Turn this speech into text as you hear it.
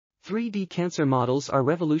3D cancer models are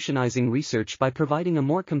revolutionizing research by providing a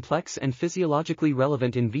more complex and physiologically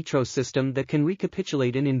relevant in vitro system that can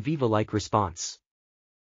recapitulate an in vivo-like response.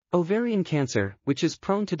 Ovarian cancer, which is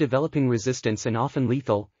prone to developing resistance and often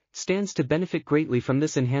lethal, stands to benefit greatly from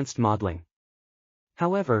this enhanced modeling.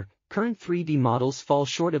 However, current 3D models fall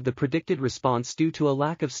short of the predicted response due to a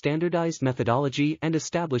lack of standardized methodology and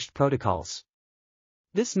established protocols.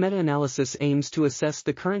 This meta-analysis aims to assess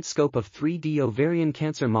the current scope of 3D ovarian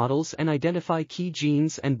cancer models and identify key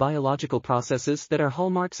genes and biological processes that are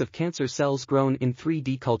hallmarks of cancer cells grown in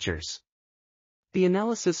 3D cultures. The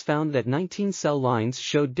analysis found that 19 cell lines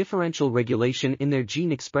showed differential regulation in their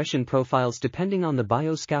gene expression profiles depending on the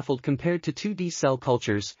bioscaffold compared to 2D cell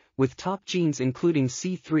cultures, with top genes including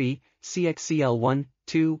C3, CXCL1,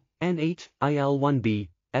 2, N8, IL1B,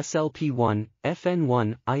 SLP1,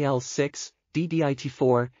 FN1, IL6,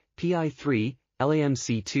 DDIT4, PI3,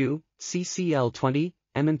 LAMC2, CCL20,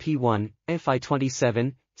 MMP1,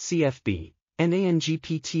 FI27, CFB, and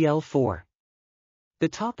ANGPTL4. The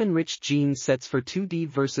top enriched gene sets for 2D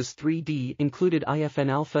versus 3D included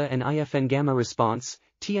IFN-alpha and IFN-gamma response,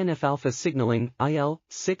 TNF-alpha signaling,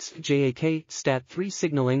 IL-6, JAK, STAT3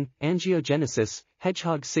 signaling, angiogenesis,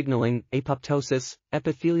 hedgehog signaling, apoptosis,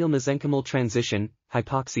 epithelial mesenchymal transition,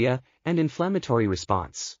 hypoxia, and inflammatory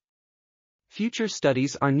response. Future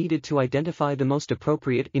studies are needed to identify the most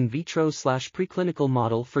appropriate in vitro/preclinical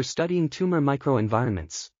model for studying tumor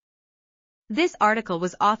microenvironments. This article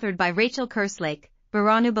was authored by Rachel Kerslake,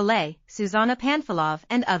 Birhanu Belay, Suzana Panfilov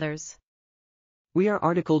and others. We are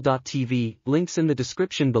RTCLTV, links in the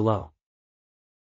description below.